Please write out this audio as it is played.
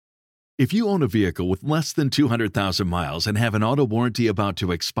If you own a vehicle with less than 200,000 miles and have an auto warranty about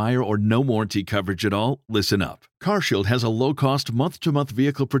to expire or no warranty coverage at all, listen up. CarShield has a low-cost month-to-month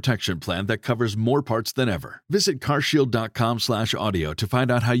vehicle protection plan that covers more parts than ever. Visit carshield.com/audio to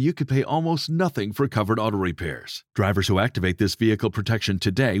find out how you could pay almost nothing for covered auto repairs. Drivers who activate this vehicle protection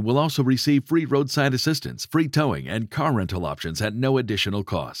today will also receive free roadside assistance, free towing, and car rental options at no additional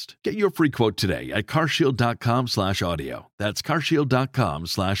cost. Get your free quote today at carshield.com/audio. That's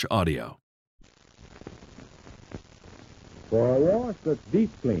carshield.com/audio. For a wash that's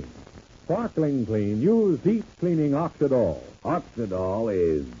deep clean, sparkling clean, use Deep Cleaning Oxidol. Oxidol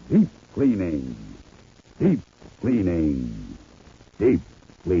is deep cleaning. Deep cleaning. Deep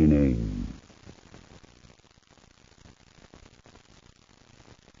cleaning.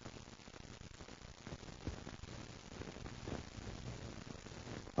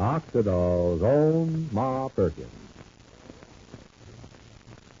 Oxidol's own Ma Perkins.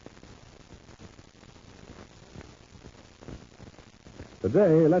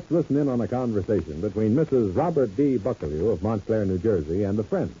 Today, let's listen in on a conversation between Mrs. Robert D. Buckalew of Montclair, New Jersey, and a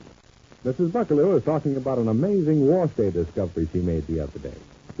friend. Mrs. Buckalew is talking about an amazing wash day discovery she made the other day.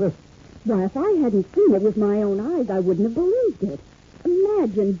 Listen. Why, if I hadn't seen it with my own eyes, I wouldn't have believed it.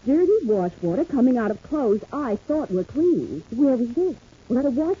 Imagine dirty wash water coming out of clothes I thought were clean. Where was this? Well, at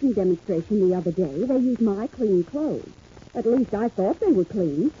a washing demonstration the other day, they used my clean clothes. At least I thought they were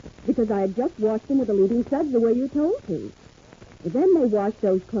clean, because I had just washed them with the leading suds the way you told me. But then they washed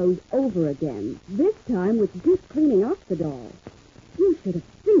those clothes over again, this time with deep cleaning Oxidol. You should have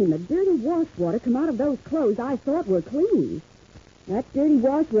seen the dirty wash water come out of those clothes I thought were clean. That dirty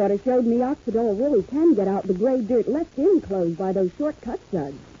wash water showed me Oxidol really can get out the gray dirt left in clothes by those shortcut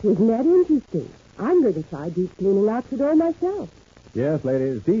suds. Isn't that interesting? I'm going to try deep cleaning Oxidol myself. Yes,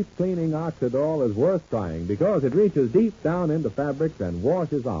 ladies, Deep Cleaning Oxidol is worth trying because it reaches deep down into fabrics and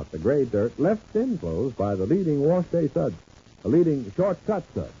washes out the gray dirt left in clothes by the leading wash day suds. The leading shortcut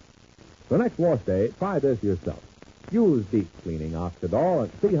suds. The next wash day, try this yourself. Use Deep Cleaning Oxidol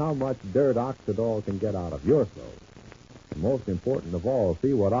and see how much dirt Oxidol can get out of your clothes. And most important of all,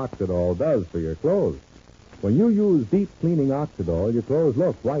 see what Oxidol does for your clothes. When you use Deep Cleaning Oxidol, your clothes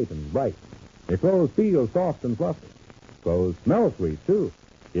look white and bright. Your clothes feel soft and fluffy. Clothes smell sweet, too.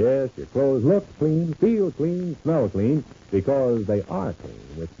 Yes, your clothes look clean, feel clean, smell clean, because they are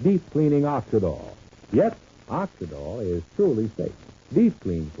clean with Deep Cleaning Oxidol. Yet, Oxidol is truly safe. Deep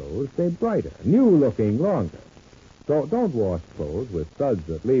clean clothes stay brighter, new-looking longer. So don't wash clothes with suds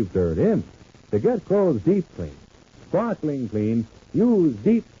that leave dirt in. To get clothes deep clean, sparkling clean, use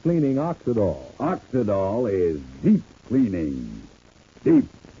Deep Cleaning Oxidol. Oxidol is deep cleaning. Deep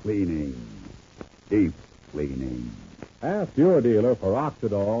cleaning. Deep cleaning. Ask your dealer for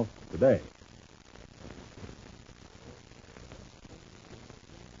Oxidol today.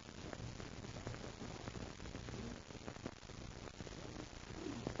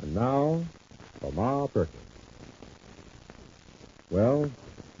 And now, for Ma Perkins. Well,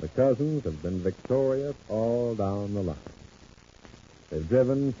 the cousins have been victorious all down the line. They've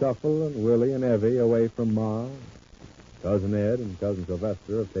driven Shuffle and Willie and Evie away from Ma. Cousin Ed and Cousin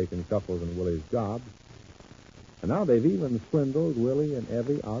Sylvester have taken Shuffle's and Willie's jobs. And now they've even swindled Willie and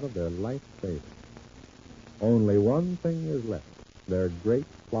Evie out of their life savings. Only one thing is left. Their great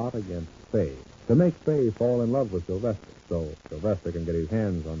plot against Fay. To make Fay fall in love with Sylvester, so Sylvester can get his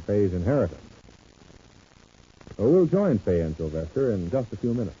hands on Fay's inheritance. So we'll join Fay and Sylvester in just a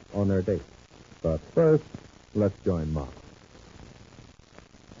few minutes on their date. But first, let's join Ma.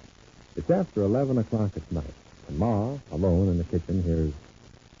 It's after 11 o'clock at night, and Ma, alone in the kitchen, hears...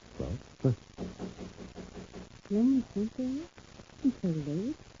 Well, listen. Really, Cynthia? It's so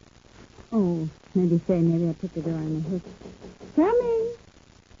late. Oh, maybe I put the door on the hook. Coming.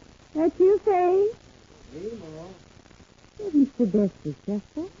 That's you, Fay? Me, Ma. Isn't the best of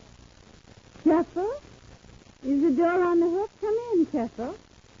Shuffle? Shuffle? Is the door on the hook? Come in, Shuffle.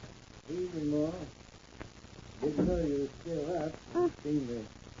 Evening, Ma. Didn't know you were still up. Seen the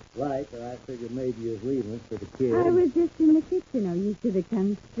light, or I figured maybe you was leaving us for the kids. I was just in the kitchen. Oh, you should have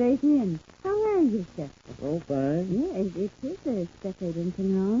come straight in. How are you, Shuffle? Oh, fine. Yeah, it's his stuff. Ain't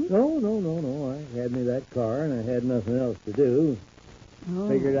anything wrong? No. I had me that car, and I had nothing else to do. Oh.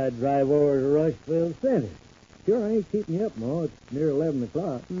 Figured I'd drive over to Rushville Center. Sure, I ain't keeping you up, Ma. It's near 11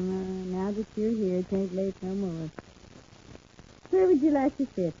 o'clock. Now that you're here, it ain't late no more. Where would you like to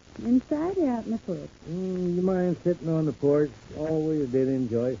sit? Inside or out in the porch? You mind sitting on the porch? Always did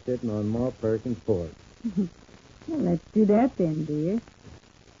enjoy sitting on Ma Perkins' porch. Well, let's do that then, dear.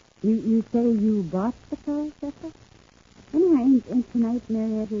 You say you bought the car, Shuffle? Anyhow, ain't tonight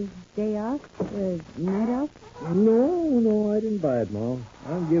Marietta's day off? Night off? No, I didn't buy it, Ma.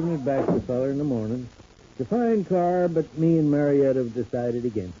 I'm giving it back to the feller in the morning. It's a fine car, but me and Marietta have decided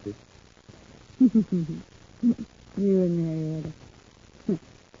against it. You and Marietta.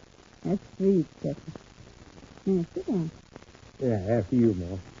 That's sweet, Stefan. Now, sit down. Yeah, after you,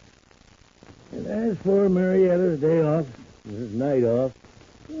 Ma. And as for Marietta's day off, night off,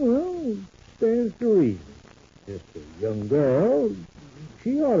 well, stands to reason. Just a young girl,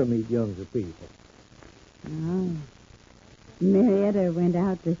 she ought to meet younger people. Oh. Marietta went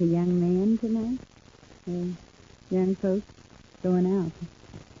out with a young man tonight? Young folks going out.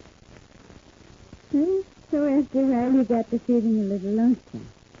 So after a while you got to feeling a little lonesome.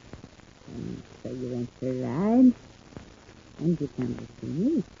 And so you went for a ride, and you come to see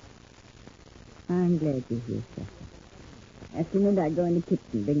me. I'm glad you're here, Stefan. As soon as I go in the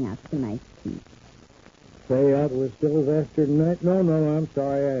kitchen, bring out some nice tea. Stay out with Sylvester tonight? No, I'm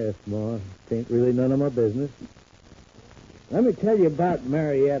sorry I asked, Ma. It ain't really none of my business. Let me tell you about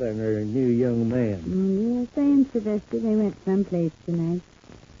Marietta and her new young man. Yeah, same, Sylvester. They went someplace tonight.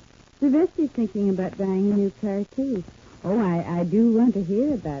 Sylvester's thinking about buying a new car, too. Oh, I do want to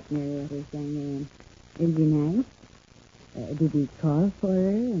hear about Marietta's young man. Is he nice? Did he call for her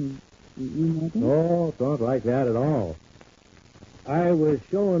and you met him? No, it's not like that at all. I was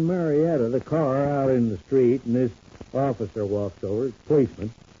showing Marietta the car out in the street, and this officer walks over,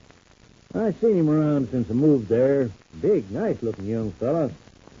 policeman. I seen him around since I moved there. Big, nice-looking young fella.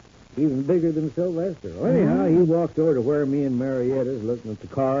 Even bigger than Sylvester. Well, anyhow, he walked over to where me and Marietta's looking at the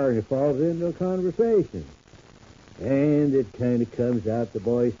car, and he falls into a conversation. And it kind of comes out the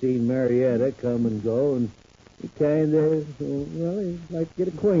boy seen Marietta come and go, and he kind of, he'd like to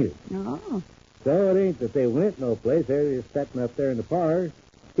get acquainted. Oh. So it ain't that they went no place. They're just sitting up there in the park.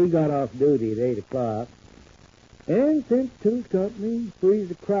 He got off duty at 8 o'clock. And since two's company frees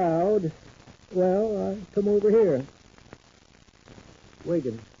the crowd, well, I come over here.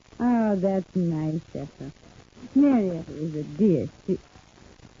 Wiggins. Oh, that's nice, Stefan. Marietta is a dear.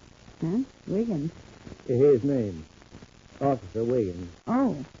 Huh? Wiggins. His name. Officer Wiggins.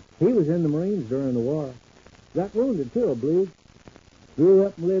 Oh. He was in the Marines during the war. Got wounded, too, I believe. Grew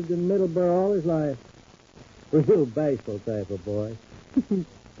up and lived in Middleborough all his life. Real bashful type of boy.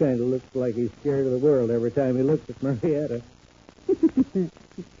 Kind of looks like he's scared of the world every time he looks at Marietta.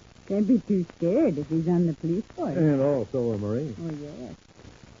 Can't be too scared if he's on the police force. And also a Marine. Oh, yes.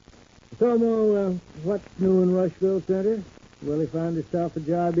 So, Mo, what's new in Rushville Center? Willie found himself a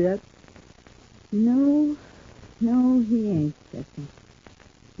job yet? No, he ain't, Stefan.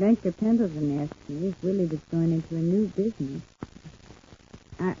 Dr. Pendleton asked me if Willie was going into a new business.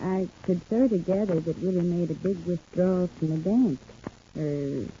 I could sort of gather that Willie made a big withdrawal from the bank.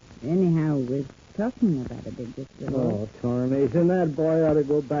 Anyhow, was talking about a big withdrawal. Oh, tarnation, that boy ought to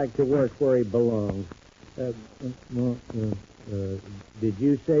go back to work where he belongs. Did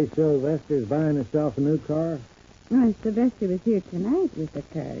you say Sylvester's buying himself a new car? Well, Sylvester was here tonight with the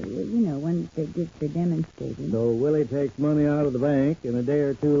car. You know, one that they did for demonstrating. So Willie takes money out of the bank, and a day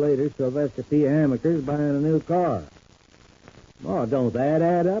or two later, Sylvester P. Hamaker's buying a new car. Oh, don't that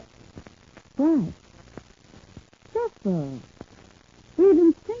add up? Why? Shuffle. We've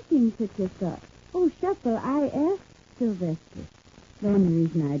been thinking such a thought. Oh, Shuffle, I asked Sylvester. The only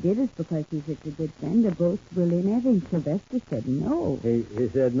reason I did is because he's such a good friend of both Willie and Evans. Sylvester said no. He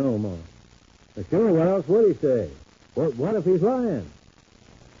said no, Ma. Sure, what else would he say? What if he's lying?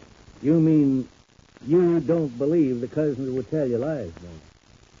 You mean you don't believe the cousins would tell you lies, Ma?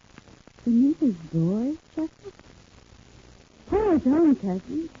 The neighbor's boy, Shuffle? Oh, it's only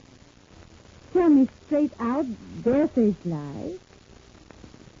cousins. Tell me straight out, barefaced lies.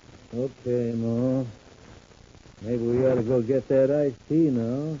 Okay, Ma. Maybe we ought to go get that iced tea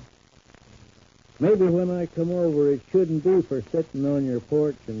now. Maybe when I come over, it shouldn't be for sitting on your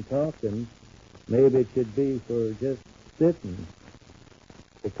porch and talking. Maybe it should be for just sitting.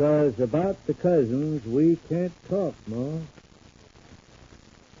 Because about the cousins, we can't talk, Ma.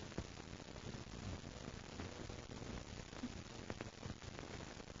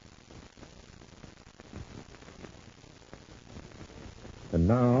 And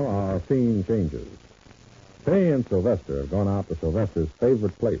now our scene changes. Fay and Sylvester have gone out to Sylvester's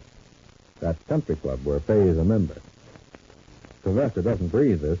favorite place, that country club where Fay is a member. Sylvester doesn't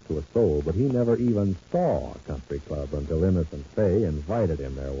breathe this to a soul, but he never even saw a country club until Innocent Fay invited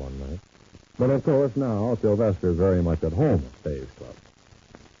him there one night. But, of course, now Sylvester's very much at home at Fay's club.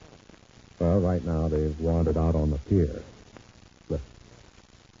 Well, right now they've wandered out on the pier. Listen.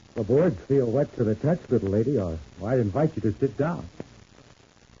 The boards feel wet to the touch, little lady, or I'd invite you to sit down.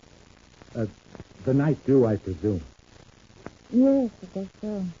 The night dew, I presume. Yes, I guess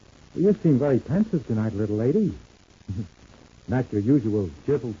so. You seem very pensive tonight, little lady. Not your usual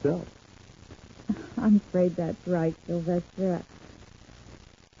cheerful self. I'm afraid that's right, Sylvester.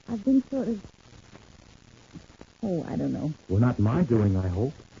 I've been sort of... Oh, I don't know. Well, not my doing, I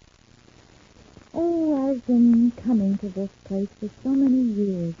hope. Oh, I've been coming to this place for so many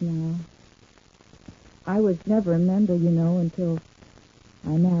years now. I was never a member, until I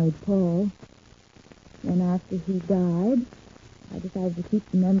married Paul. Then after he died, I decided to keep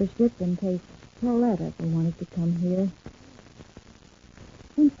the membership in case Paulette ever wanted to come here.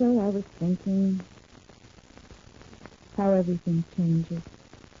 And so I was thinking how everything changes.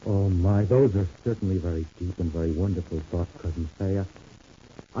 Oh, my, those are certainly very deep and very wonderful thoughts, Cousin Fay.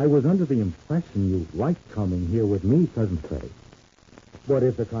 I was under the impression you liked coming here with me, Cousin Fay. But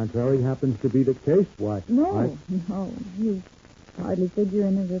if the contrary happens to be the case, why... No, you hardly figure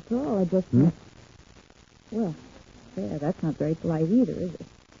in it at all. I just... Well, there, that's not very polite either, is it?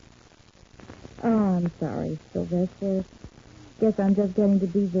 Oh, I'm sorry, Sylvester. Guess I'm just getting to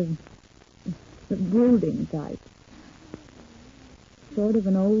be the brooding type. Sort of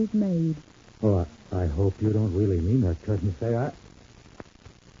an old maid. Oh, I hope you don't really mean that, Cousin Fay.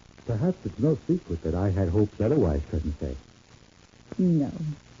 Perhaps it's no secret that I had hopes otherwise, Cousin Fay. No,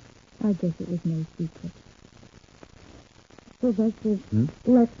 I guess it was no secret. Sylvester,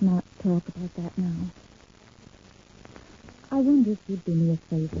 let's not talk about that now. I wonder if you'd do me a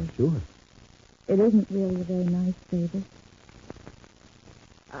favor. Sure. It isn't really a very nice favor.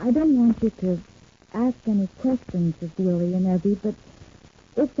 I don't want you to ask any questions of Willie and Evie, but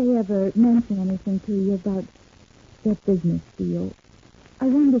if they ever mention anything to you about their business deal, I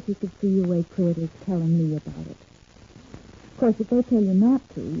wonder if you could see your way clear to telling me about it. Of course, if they tell you not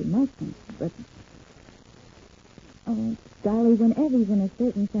to, you mustn't, but... Oh, golly, when Evie's in a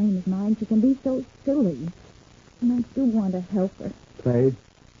certain frame of mind, she can be so silly. And I do want to help her. Fay,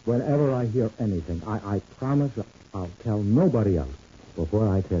 whenever I hear anything, I promise I'll tell nobody else before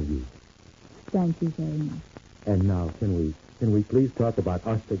I tell you. Thank you very much. And now, can we please talk about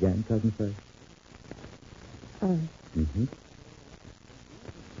us again, Cousin Fay? Mm-hmm.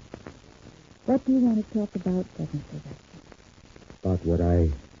 What do you want to talk about, Cousin Sylvester? About what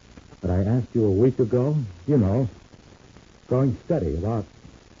I asked you a week ago, going steady about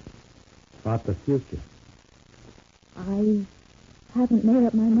the future. I haven't made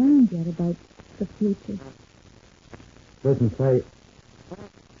up my mind yet about the future. Listen, Fay,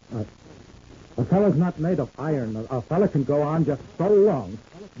 a fellow's not made of iron. A fellow can go on just so long.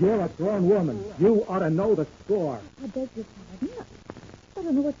 You're a grown woman. You ought to know the score. I beg your pardon. I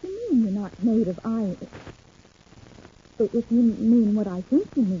don't know what you mean. You're not made of iron. If you mean what I think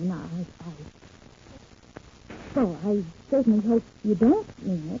you mean, Well, I certainly hope you don't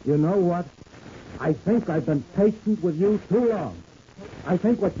mean it. You know what? I think I've been patient with you too long. I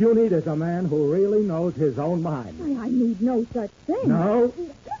think what you need is a man who really knows his own mind. I need no such thing. No?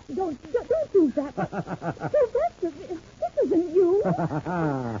 Don't do that. Sylvester, this isn't you.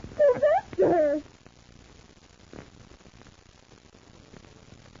 Sylvester!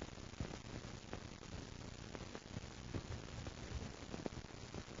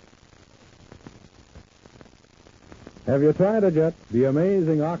 Have you tried it yet? The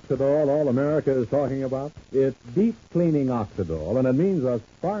amazing Oxidol all America is talking about? It's deep cleaning Oxidol, and it means a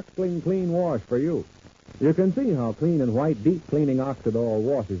sparkling clean wash for you. You can see how clean and white deep cleaning Oxidol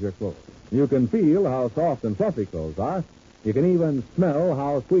washes your clothes. You can feel how soft and fluffy clothes are. You can even smell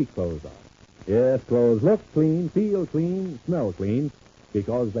how sweet clothes are. Yes, clothes look clean, feel clean, smell clean,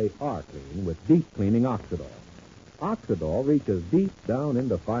 because they are clean with deep cleaning Oxidol. Oxidol reaches deep down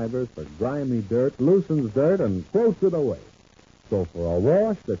into fibers for grimy dirt, loosens dirt, and floats it away. So for a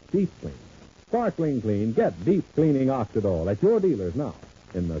wash that's deep clean, sparkling clean, get deep cleaning Oxidol at your dealers now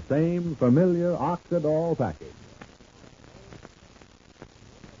in the same familiar Oxidol package.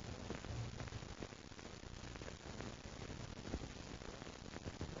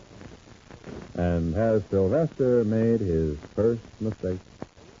 And has Sylvester made his first mistake?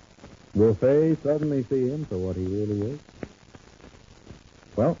 Will Fay suddenly see him for what he really is?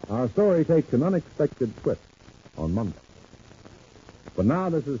 Well, our story takes an unexpected twist on Monday. But now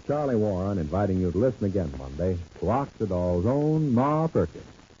this is Charlie Warren inviting you to listen again Monday to Oxidol's own Ma Perkins.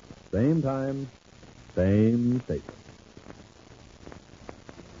 Same time, same station.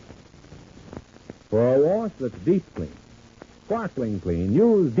 For a wash that's deep clean, sparkling clean,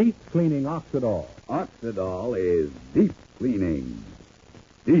 use deep cleaning Oxidol. Oxidol is deep cleaning.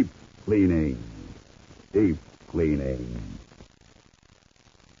 Deep cleaning. Deep cleaning.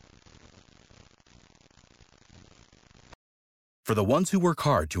 For the ones who work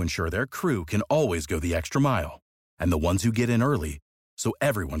hard to ensure their crew can always go the extra mile, and the ones who get in early so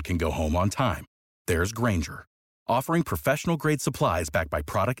everyone can go home on time. There's Grainger, offering professional-grade supplies backed by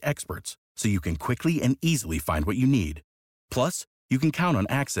product experts so you can quickly and easily find what you need. Plus, you can count on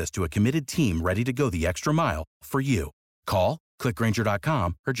access to a committed team ready to go the extra mile for you. Call, click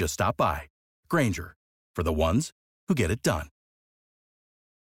Grainger.com, or just stop by. Grainger, for the ones who get it done.